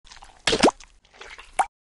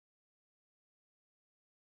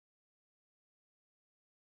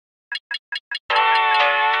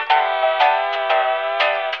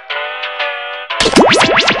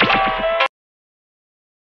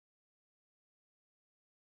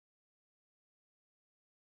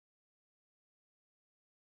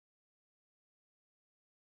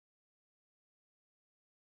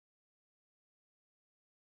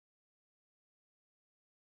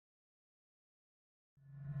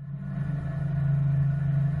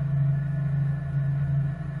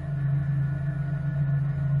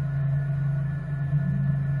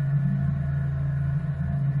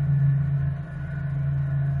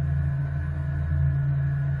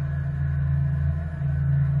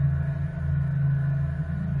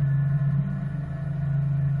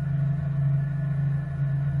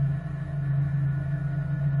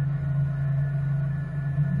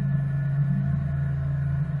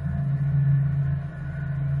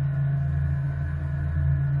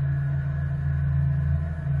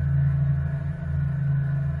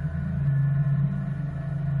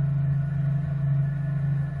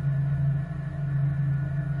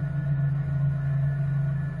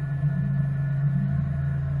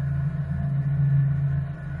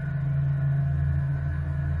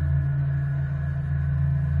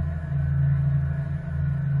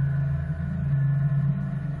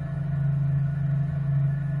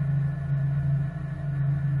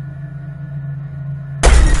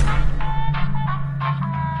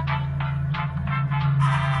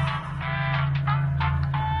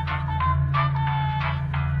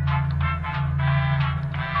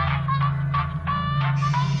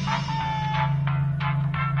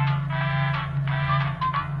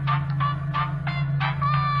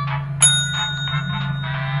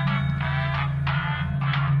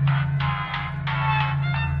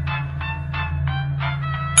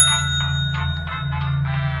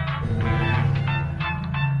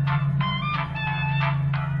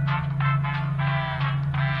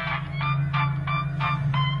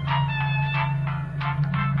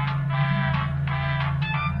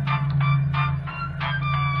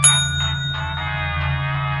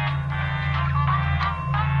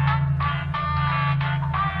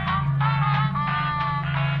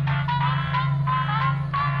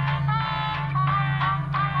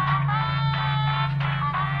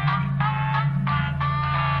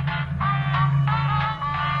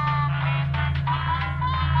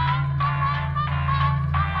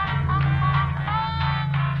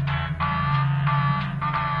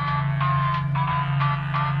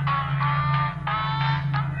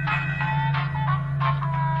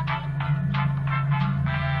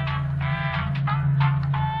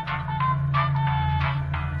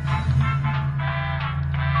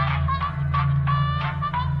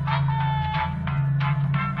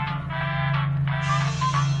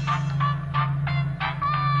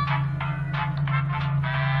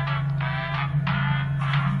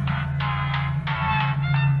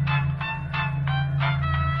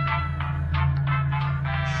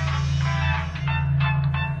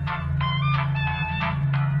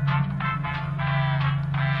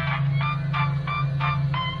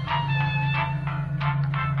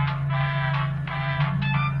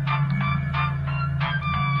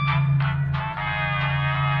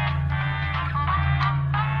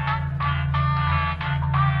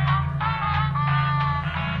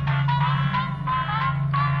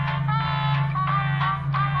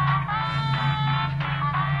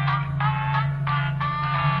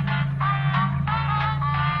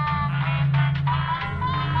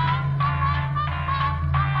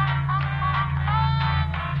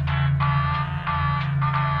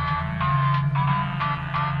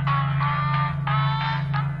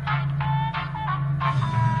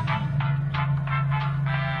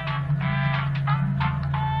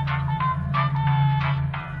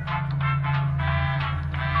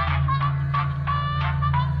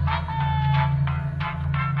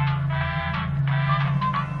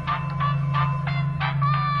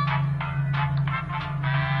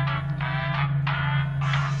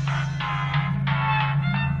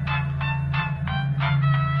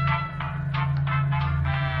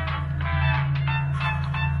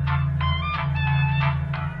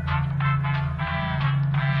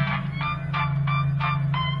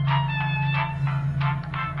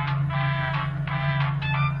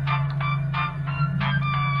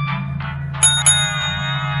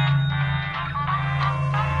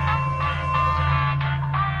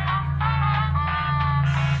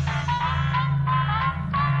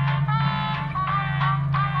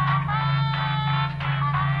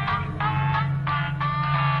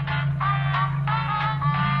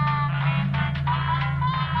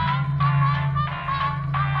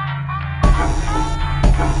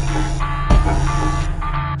The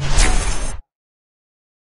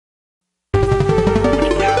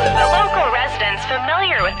local residents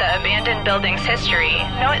familiar with the abandoned building's history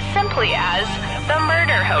know it simply as the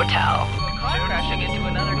Murder Hotel. Crashing into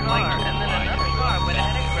another car, and then another car went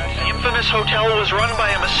ahead and crashed. The infamous hotel was run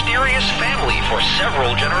by a mysterious family for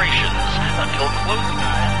several generations, until close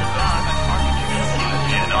time.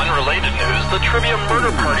 In unrelated news, the trivia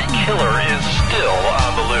murder party killer is still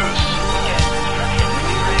on the loose.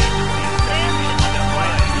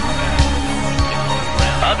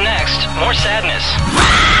 Up next, more sadness.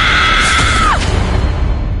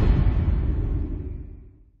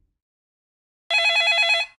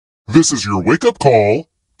 This is your wake-up call.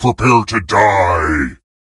 Prepare to die.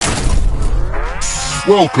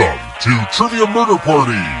 Welcome to Trivia Murder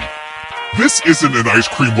Party. This isn't an ice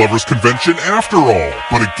cream lovers convention after all,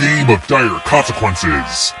 but a game of dire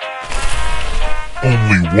consequences.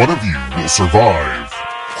 Only one of you will survive.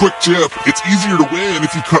 Quick tip, it's easier to win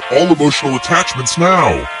if you cut all emotional attachments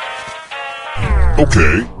now.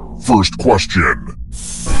 Okay, first question.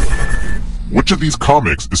 Which of these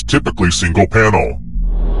comics is typically single panel?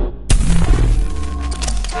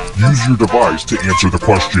 Use your device to answer the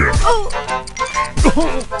question.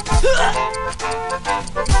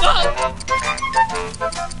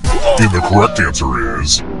 And the correct answer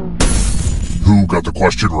is... Who got the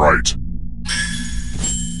question right?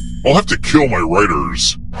 I'll have to kill my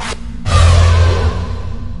writers.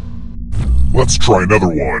 Let's try another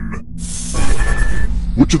one.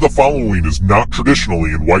 Which of the following is not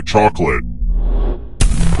traditionally in white chocolate?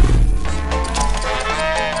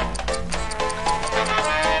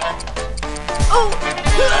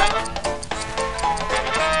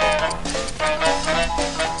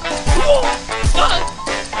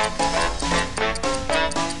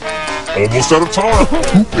 Almost out of time.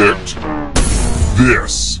 Who picked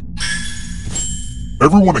this?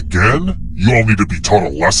 Everyone again? You all need to be taught a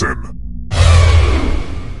lesson.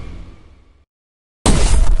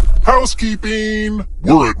 Housekeeping!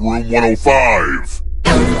 We're at room 105.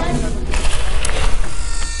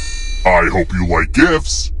 I hope you like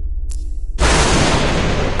gifts.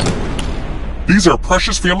 These are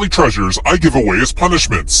precious family treasures I give away as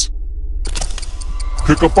punishments.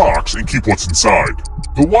 Pick a box and keep what's inside.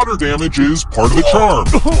 The water damage is part of the charm.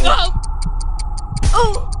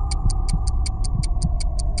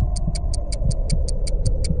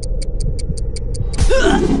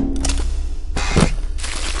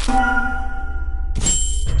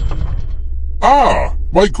 Ah,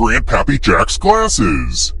 my Grandpappy Jack's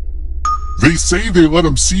glasses. They say they let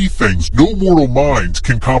him see things no mortal mind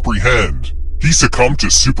can comprehend. He succumbed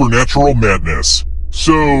to supernatural madness.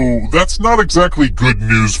 So, that's not exactly good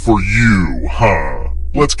news for you, huh?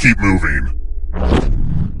 Let's keep moving.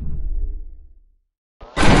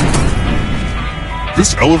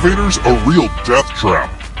 This elevator's a real death trap.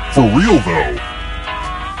 For real, though.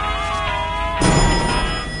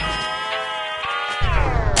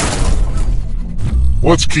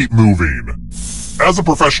 Let's keep moving. As a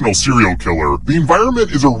professional serial killer, the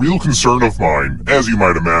environment is a real concern of mine, as you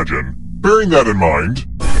might imagine. Bearing that in mind,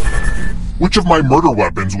 which of my murder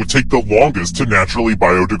weapons would take the longest to naturally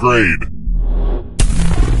biodegrade?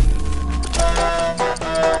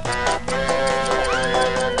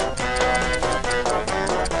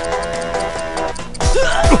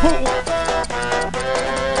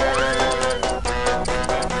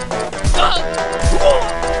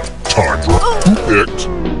 Tundra, who picked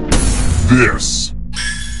this?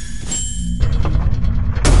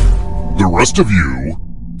 The rest of you,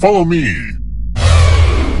 follow me.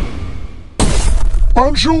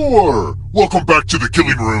 Bonjour! Welcome back to the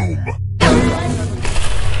killing room.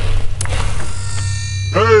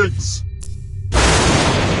 Eggs!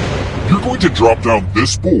 You're going to drop down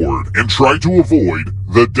this board and try to avoid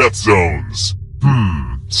the death zones.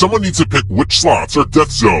 Someone needs to pick which slots are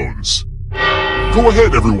death zones. Go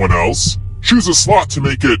ahead, everyone else. Choose a slot to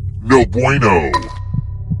make it no bueno.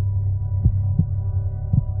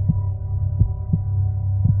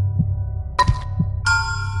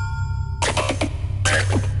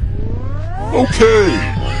 Okay.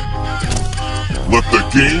 Let the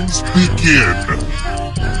games begin.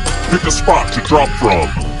 Pick a spot to drop from.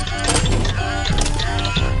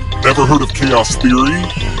 Ever heard of chaos theory?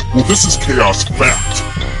 Well, this is chaos fact.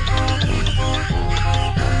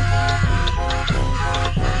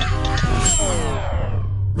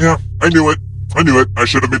 Yeah, I knew it. I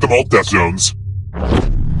should have made them all death zones.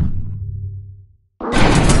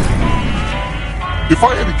 If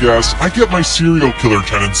I had to guess, I get my serial killer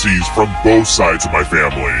tendencies from both sides of my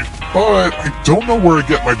family. But I don't know where I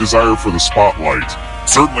get my desire for the spotlight.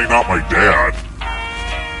 Certainly not my dad.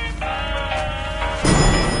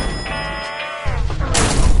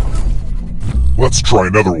 Let's try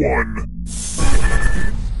another one.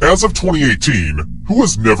 As of 2018, who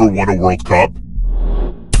has never won a World Cup?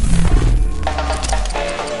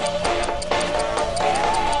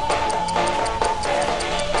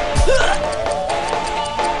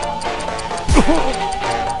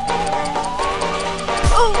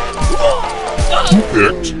 Who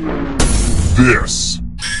picked this?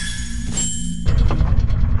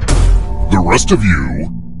 The rest of you,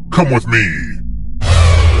 come with me.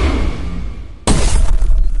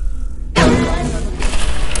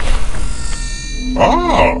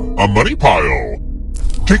 Ah, a money pile.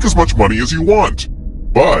 Take as much money as you want,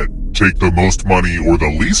 but take the most money or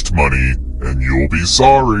the least money, and you'll be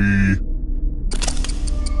sorry.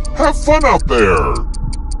 Have fun out there!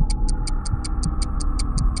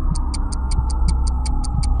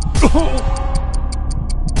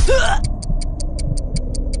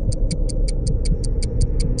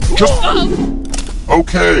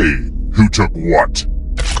 Okay, who took what?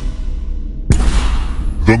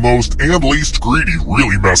 The most and least greedy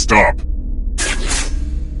really messed up.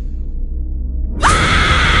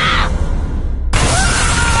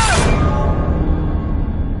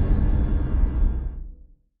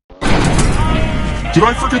 Did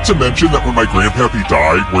I forget to mention that when my grandpappy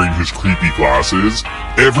died wearing his creepy glasses,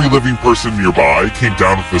 every living person nearby came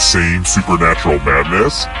down with the same supernatural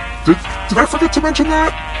madness? Did I forget to mention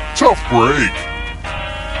that? Tough break.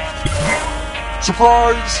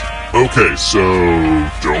 Surprise! Okay, so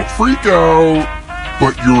don't freak out.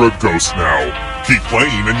 But you're a ghost now. Keep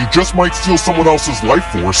playing and you just might steal someone else's life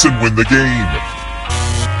force and win the game.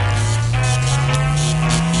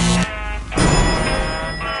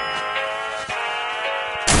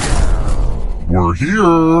 We're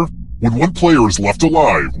here! When one player is left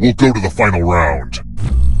alive, we'll go to the final round.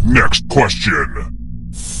 Next question.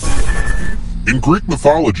 In Greek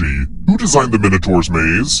mythology, who designed the Minotaur's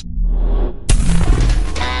maze?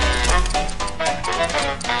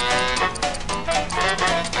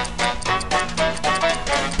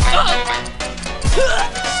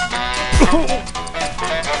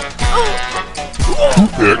 Who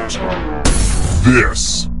picked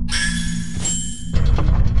this?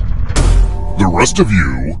 The rest of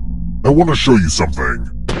you, I want to show you something.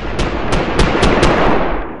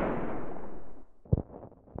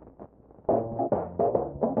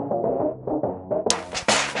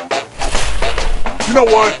 You know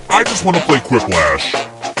what? I just want to play Quiplash.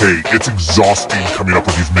 Hey, it's exhausting coming up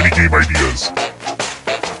with these minigame ideas.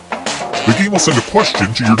 The game will send a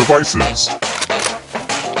question to your devices.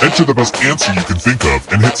 Enter the best answer you can think of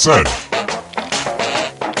and hit send.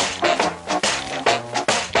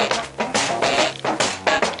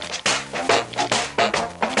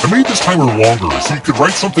 I made this timer longer so you could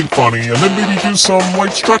write something funny and then maybe do some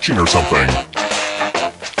light stretching or something.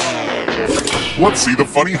 Let's see the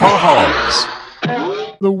funny ha-has.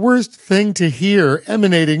 The worst thing to hear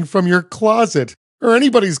emanating from your closet. Or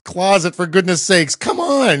anybody's closet, for goodness sakes. Come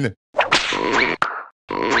on!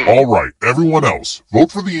 Alright, everyone else,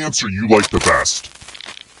 vote for the answer you like the best.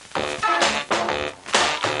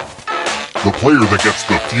 The player that gets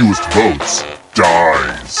the fewest votes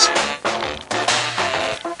dies.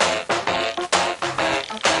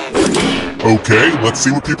 Okay, let's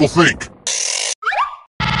see what people think.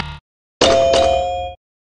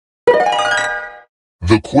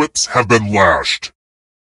 The quips have been lashed.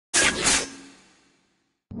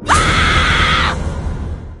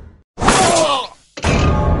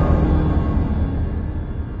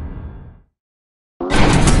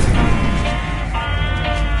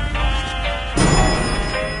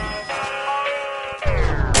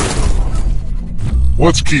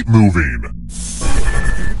 Let's keep moving.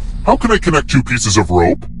 How can I connect two pieces of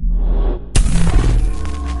rope?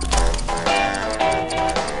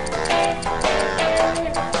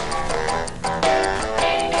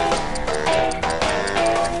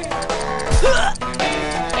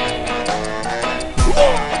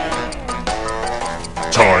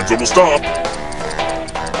 Time's almost up.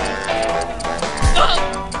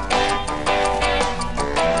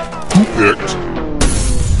 Who picked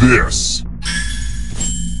this?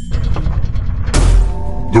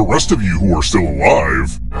 The rest of you who are still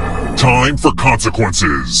alive, time for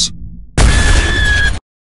consequences.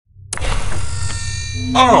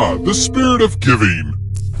 Ah, the spirit of giving.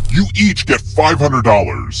 You each get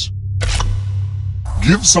 $500.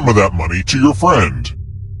 Give some of that money to your friend.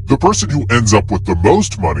 The person who ends up with the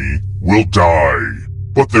most money will die.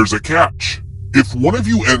 But there's a catch. If one of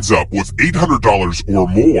you ends up with $800 or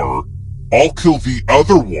more, I'll kill the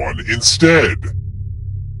other one instead.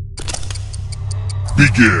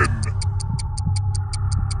 Begin.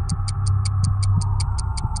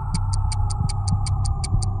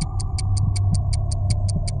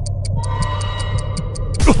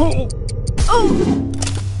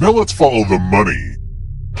 Now let's follow the money.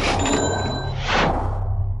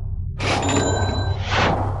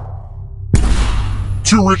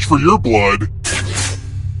 Too rich for your blood.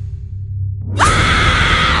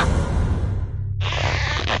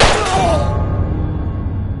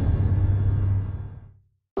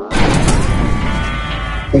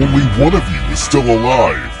 Only one of you is still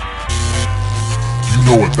alive. You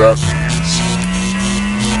know what that means.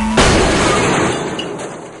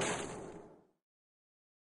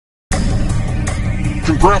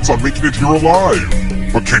 Congrats on making it here alive.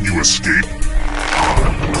 But can you escape?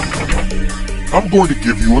 I'm going to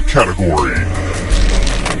give you a category.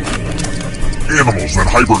 Animals that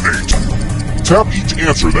hibernate. Tap each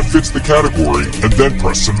answer that fits the category and then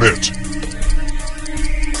press submit.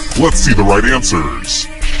 Let's see the right answers.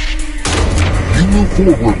 You move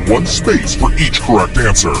forward one space for each correct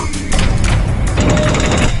answer.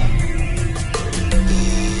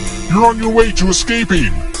 You're on your way to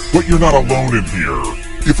escaping, but you're not alone in here.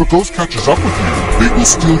 If a ghost catches up with you, they will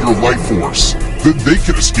steal your life force. Then they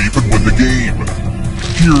can escape and win the game.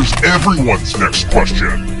 Here's everyone's next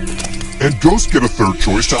question. And ghosts get a third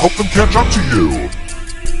choice to help them catch up to you.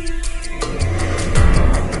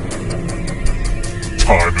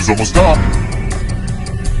 Time is almost up.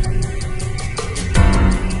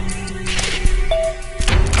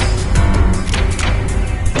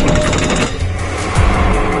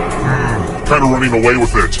 Kinda running away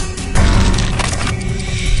with it.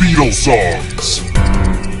 Beatles songs.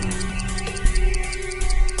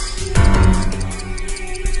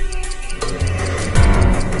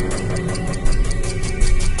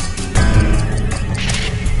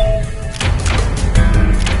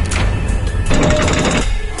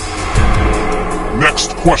 Next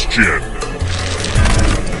question.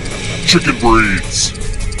 Chicken breeds.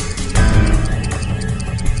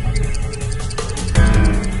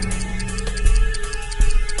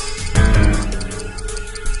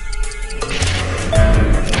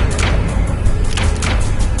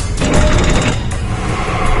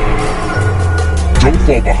 Don't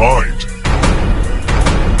fall behind.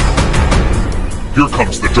 Here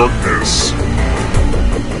comes the darkness.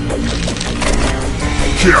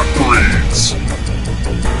 Cat breeds.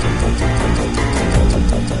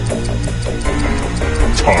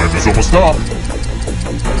 Time is almost up.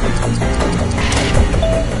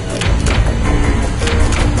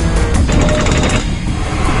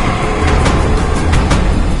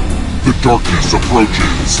 The darkness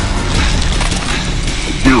approaches.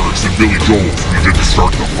 Lyrics and Billy Joel's needed to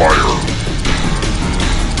start the fire.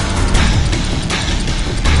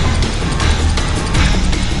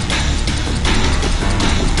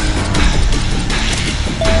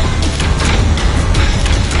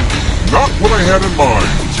 Not what I had in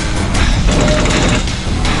mind.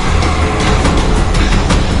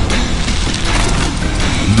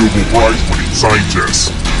 Nobel Prize-winning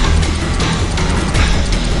scientist.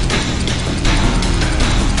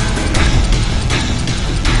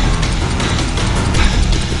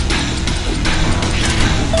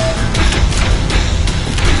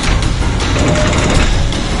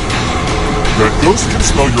 That ghost can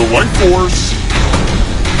smell your life force.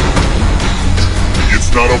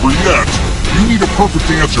 It's not over yet. You need a perfect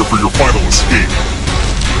answer for your final escape.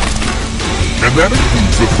 And that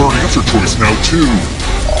includes the third answer choice now, too.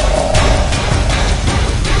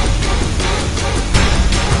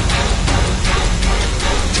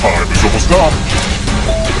 Time is almost up.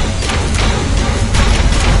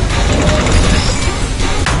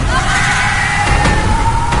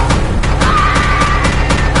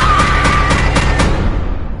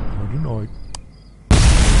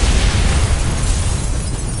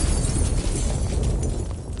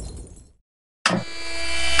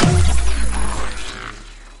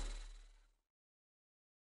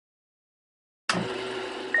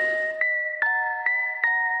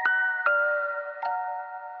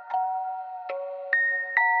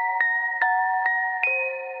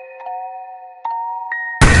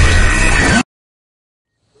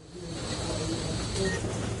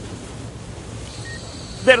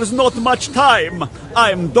 There's not much time.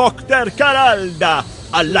 I'm Dr. Caralda,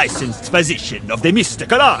 a licensed physician of the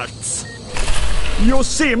mystical arts. You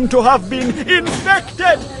seem to have been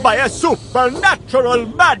infected by a supernatural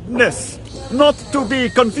madness. Not to be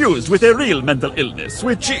confused with a real mental illness,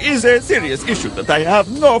 which is a serious issue that I have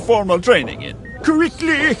no formal training in.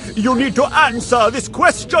 Quickly, you need to answer this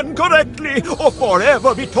question correctly or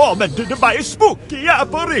forever be tormented by spooky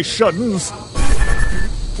apparitions.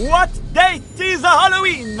 What date is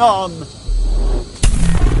Halloween on?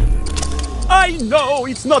 I know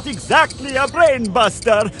it's not exactly a brain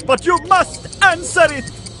buster, but you must answer it.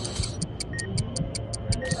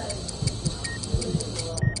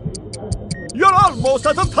 almost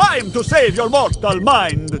out of time to save your mortal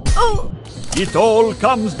mind. Oh, It all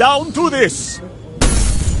comes down to this.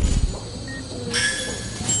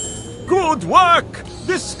 Good work!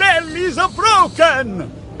 The spell is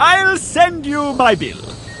broken! I'll send you my bill.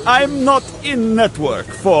 I'm not in network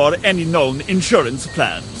for any known insurance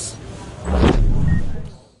plans.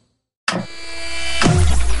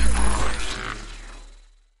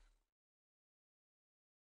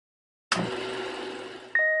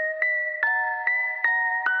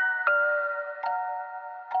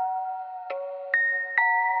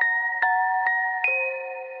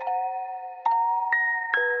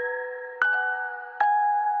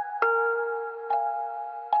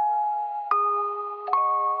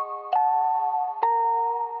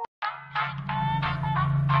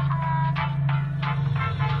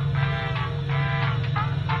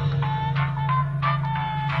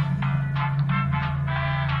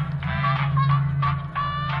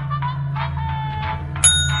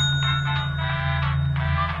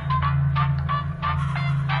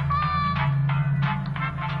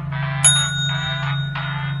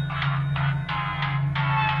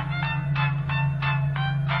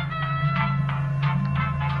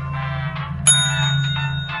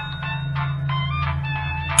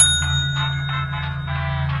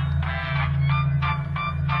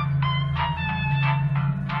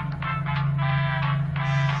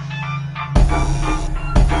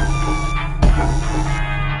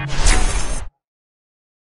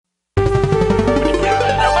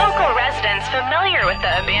 Familiar with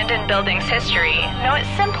the abandoned building's history, know it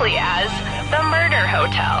simply as the Murder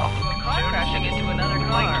Hotel. Car crashing into another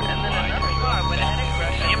car, and then another car went ahead and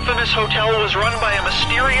crashed. The infamous hotel was run by a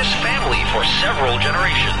mysterious family for several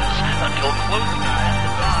generations, until close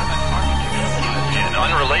In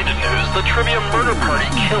unrelated news, the trivia murder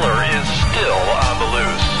party killer is still on the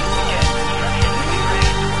loose.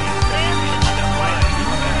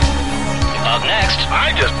 Up next,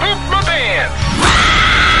 I just pooped my pants!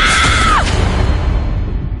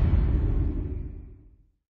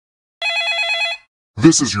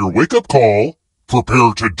 This is your wake-up call.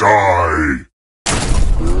 Prepare to die.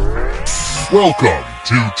 Welcome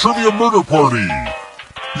to Trivia Murder Party.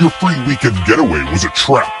 Your free weekend getaway was a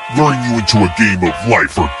trap, luring you into a game of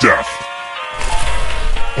life or death.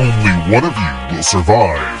 Only one of you will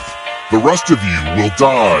survive. The rest of you will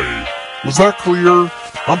die. Was that clear?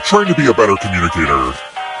 I'm trying to be a better communicator.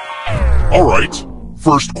 Alright,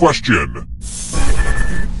 first question.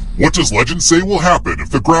 What does legend say will happen if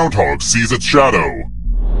the groundhog sees its shadow?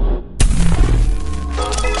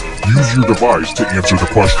 Use your device to answer the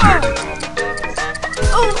question.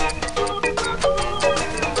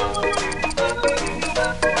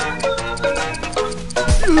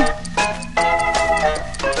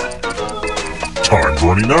 Time's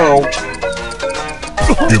running out.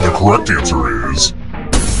 And the correct answer is...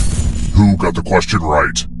 Who got the question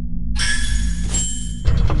right?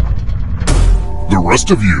 The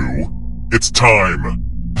rest of you, it's time.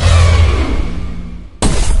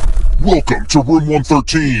 Welcome to room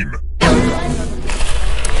 113.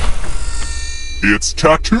 It's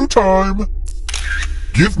tattoo time.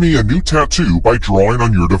 Give me a new tattoo by drawing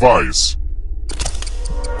on your device.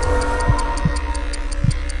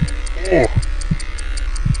 Oh.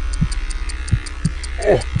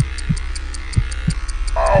 Oh.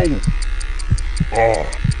 Ow. Oh.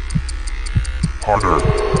 Harder.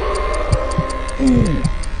 Ooh.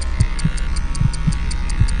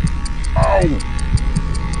 Ow.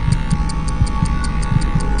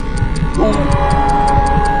 Ooh.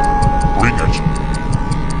 Bring it.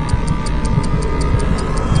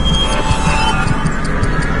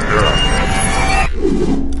 Yeah.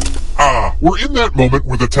 Ah, we're in that moment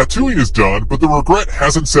where the tattooing is done, but the regret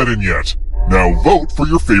hasn't set in yet. Now vote for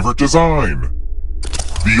your favorite design.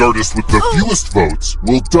 The artist with the fewest votes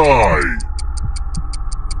will die.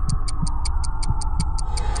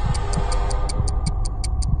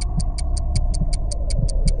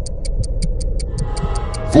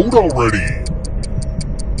 Vote already!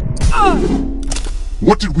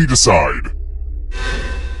 What did we decide?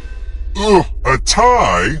 Ugh, a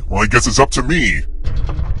tie? Well, I guess it's up to me.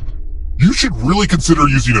 You should really consider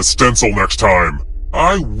using a stencil next time.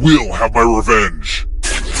 I will have my revenge.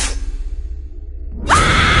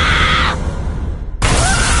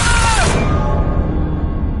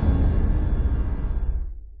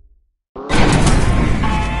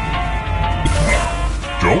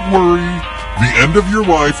 Don't worry. The end of your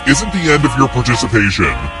life isn't the end of your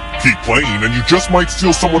participation. Keep playing and you just might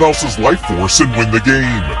steal someone else's life force and win the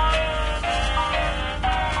game.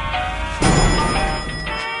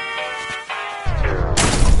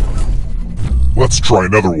 Let's try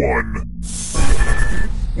another one.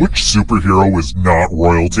 Which superhero is not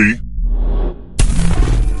royalty?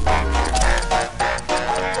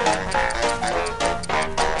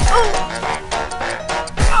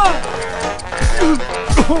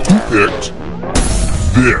 Who picked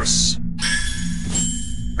this?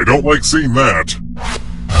 I don't like seeing that.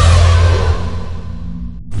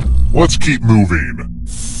 Let's keep moving.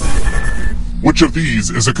 Which of these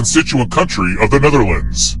is a constituent country of the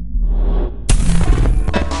Netherlands?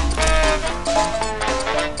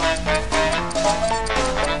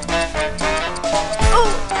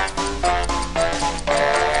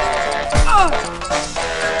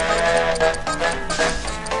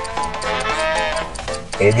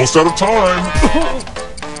 Almost out of time.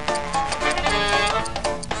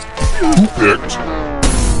 Who picked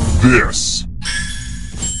this?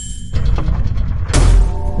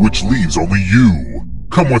 Which leaves only you.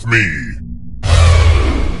 Come with me.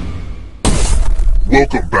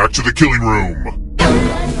 Welcome back to the killing room.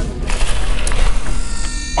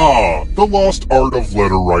 Ah, the lost art of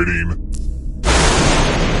letter writing.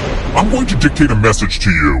 I'm going to dictate a message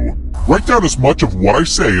to you. Write down as much of what I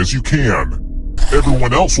say as you can.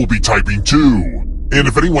 Everyone else will be typing too. And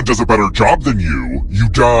if anyone does a better job than you, you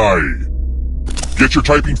die. Get your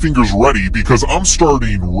typing fingers ready because I'm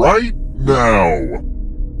starting right now.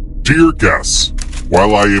 Dear guests,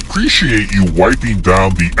 while I appreciate you wiping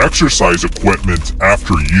down the exercise equipment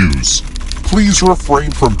after use, please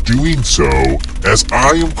refrain from doing so as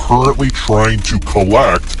I am currently trying to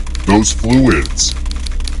collect those fluids.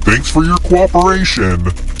 Thanks for your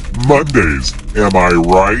cooperation. Mondays, am I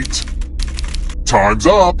right? Time's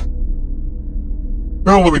up.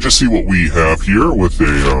 Now let me just see what we have here with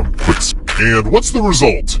a quick and what's the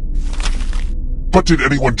result? But did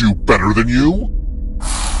anyone do better than you?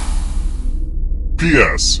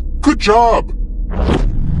 P.S. Good job!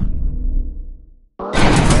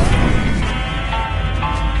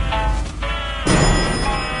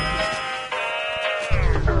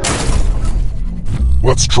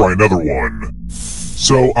 Let's try another one.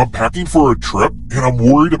 So, I'm packing for a trip, and I'm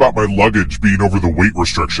worried about my luggage being over the weight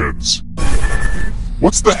restrictions.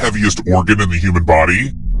 What's the heaviest organ in the human body?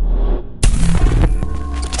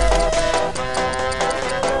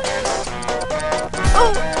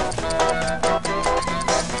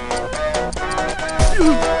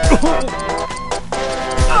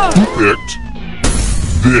 Who picked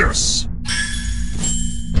this?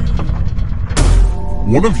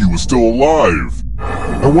 One of you is still alive.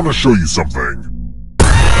 I want to show you something.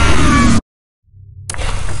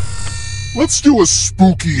 Let's do a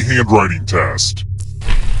spooky handwriting test.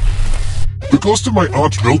 The ghost of my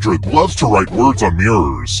Aunt Mildred loves to write words on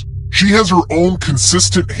mirrors. She has her own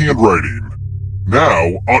consistent handwriting.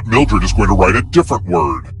 Now, Aunt Mildred is going to write a different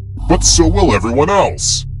word, but so will everyone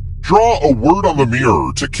else. Draw a word on the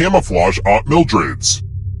mirror to camouflage Aunt Mildred's.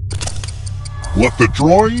 Let the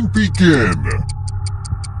drawing begin.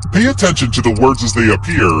 Pay attention to the words as they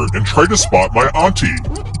appear and try to spot my auntie.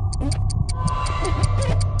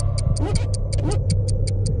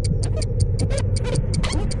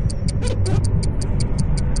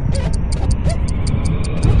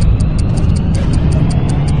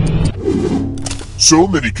 So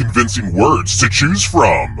many convincing words to choose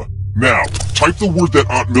from. Now, type the word that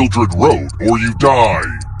Aunt Mildred wrote, or you die.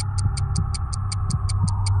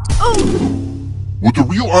 Would the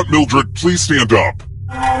real Aunt Mildred please stand up?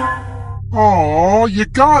 Aw, you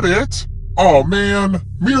got it! Aw man,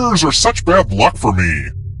 mirrors are such bad luck for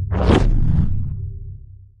me.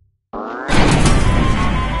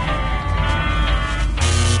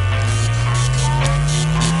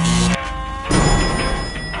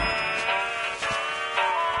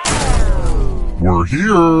 We're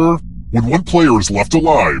here! When one player is left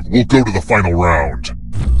alive, we'll go to the final round.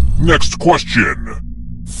 Next question.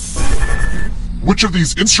 Which of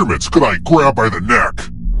these instruments could I grab by the neck?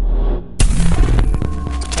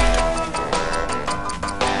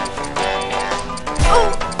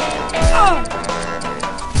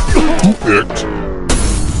 Who picked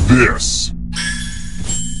this?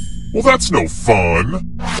 Well, that's no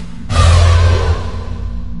fun.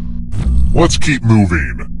 Let's keep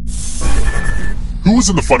moving. Who was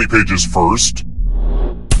in the funny pages first?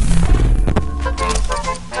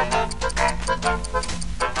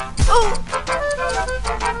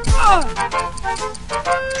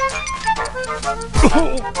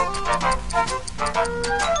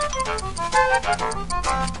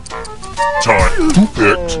 Time. Who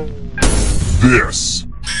picked this?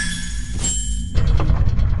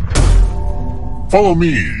 Follow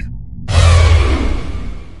me.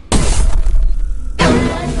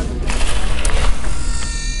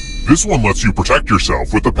 This one lets you protect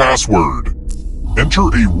yourself with the password. Enter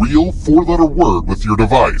a real 4-letter word with your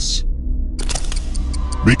device.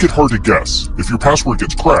 Make it hard to guess. If your password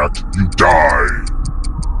gets cracked, you die.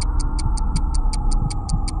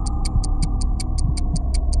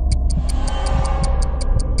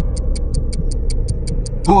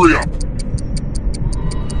 Hurry up!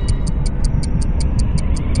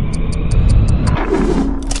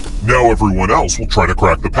 Now everyone else will try to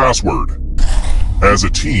crack the password. As a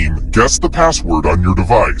team, guess the password on your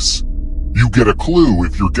device. You get a clue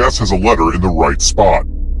if your guess has a letter in the right spot.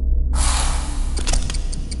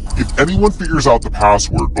 If anyone figures out the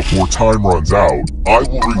password before time runs out, I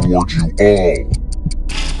will reward you all.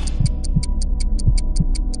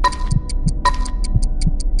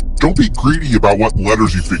 Don't be greedy about what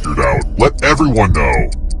letters you figured out. Let everyone know.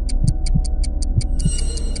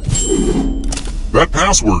 That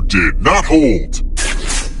password did not hold.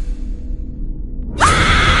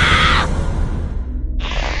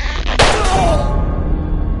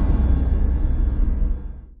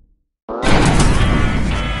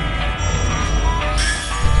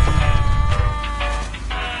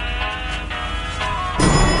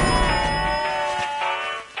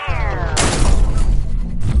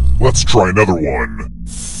 Let's try another one.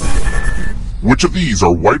 Which of these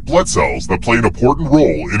are white blood cells that play an important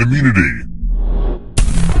role in immunity?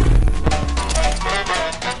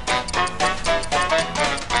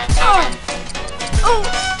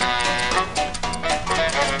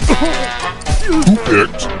 Who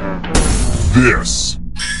picked this?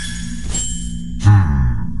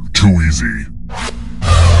 Too easy.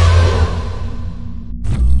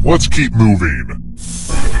 Let's keep moving.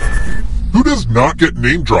 Who does not get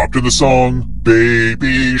name dropped in the song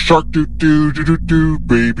Baby Shark doo doo doo doo doo,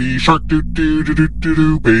 Baby Shark doo doo doo doo doo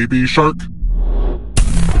doo, Baby Shark?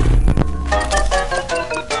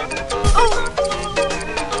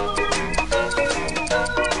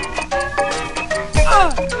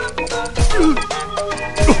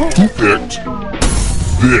 Who picked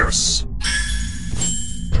this?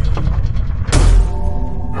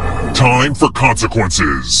 Time for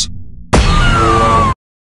consequences.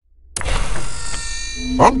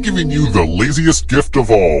 I'm giving you the laziest gift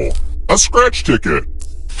of all, a scratch ticket.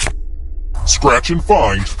 Scratch and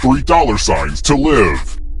find $3 to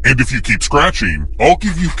live. And if you keep scratching, I'll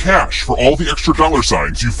give you cash for all the extra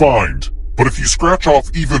 $signs you find. But if you scratch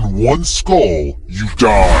off even one skull, you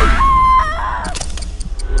die.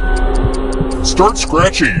 Start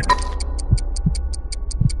scratching.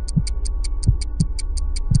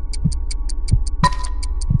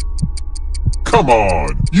 Come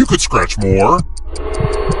on, you could scratch more.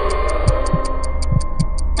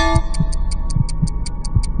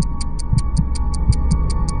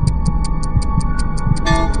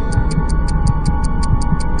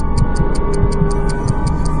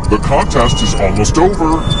 The contest is almost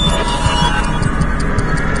over.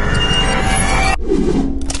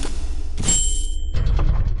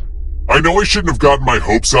 I know I shouldn't have gotten my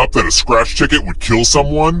hopes up that a scratch ticket would kill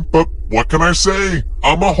someone, but what can I say?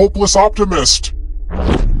 I'm a hopeless optimist.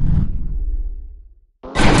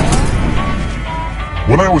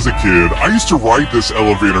 When I was a kid, I used to ride this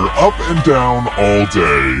elevator up and down all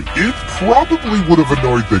day. It probably would have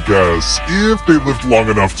annoyed the guests if they lived long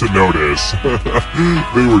enough to notice.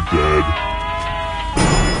 They were dead.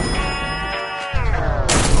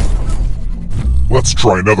 Let's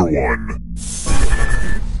try another one.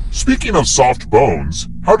 Speaking of soft bones,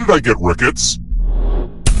 how did I get rickets?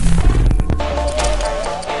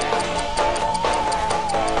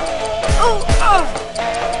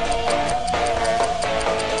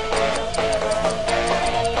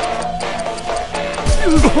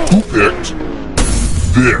 Who picked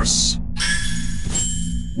this?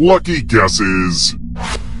 Lucky guesses.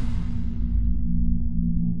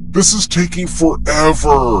 This is taking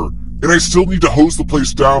forever, and I still need to hose the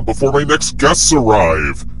place down before my next guests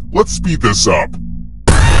arrive. Let's speed this up.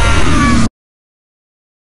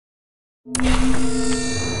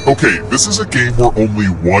 Okay, this is a game where only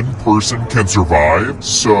one person can survive,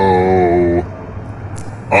 so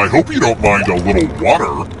I hope you don't mind a little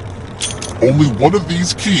water. Only one of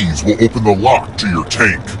these keys will open the lock to your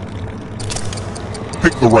tank.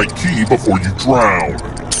 Pick the right key before you drown.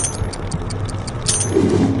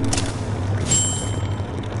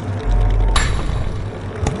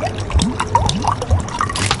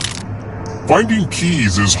 Finding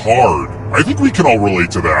keys is hard. I think we can all relate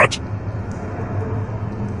to that.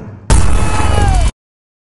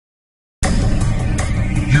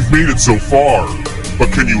 You've made it so far,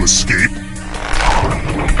 but can you escape?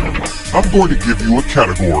 I'm going to give you a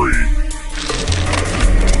category.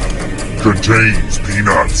 Contains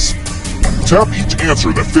peanuts. Tap each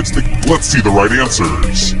answer that fits the... Let's see the right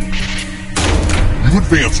answers. You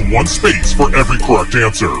advance 1 space for every correct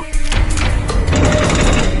answer.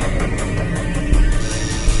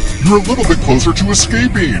 You're a little bit closer to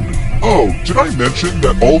escaping. Oh, did I mention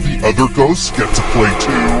that all the other ghosts get to play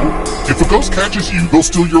too? If a ghost catches you, they'll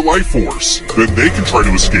steal your life force. Then they can try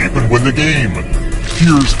to escape and win the game.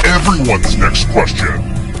 Here's everyone's next question.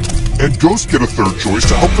 And ghosts get a third choice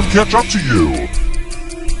to help them catch up to you.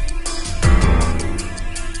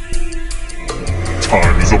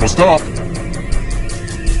 Time is almost up.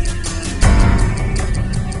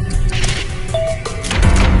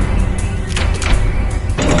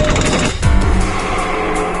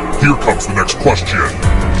 Here comes the next question.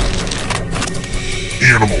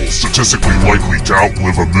 Animals statistically likely to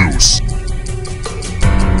outlive a moose.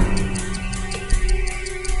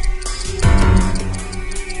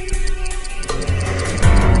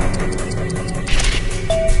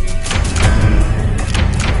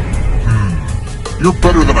 You're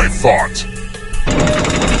better than I thought.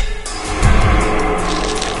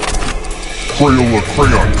 Crayola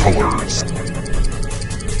crayon colors.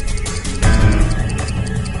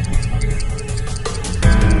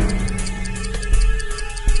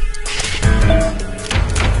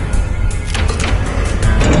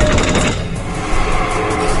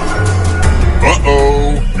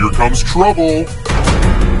 Here comes trouble.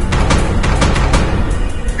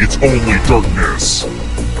 It's only darkness.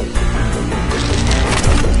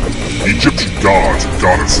 Egyptian gods and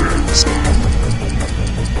goddesses.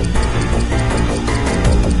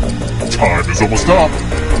 Time is almost up.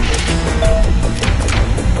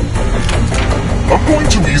 I'm going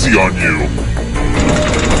too easy on you.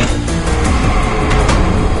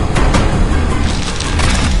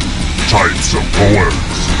 Types of poems.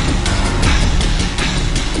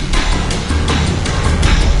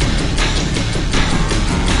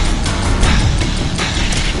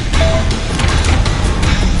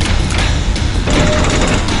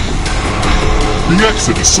 The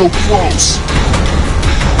exit is so close!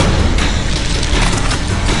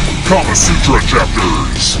 Kama Sutra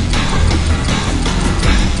chapters!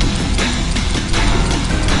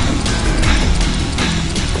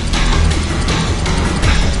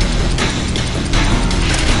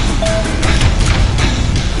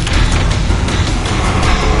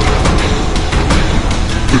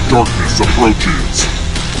 The darkness approaches.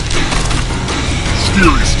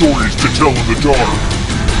 Scary stories to tell in the dark.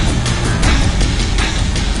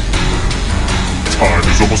 Time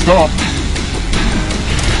is almost up.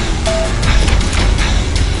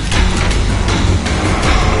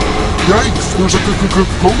 Yikes, there's a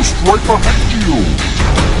ghost right behind you.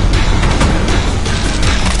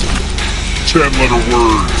 10-letter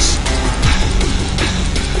words.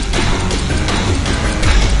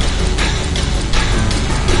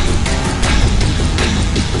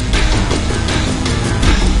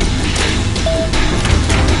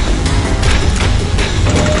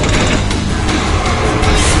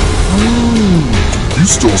 You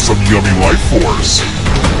stole some yummy life force.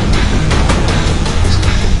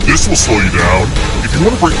 This will slow you down. If you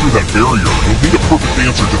want to break through that barrier, you'll need a perfect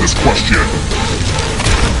answer to this question.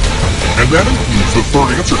 And that includes the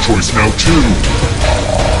third answer choice now, too.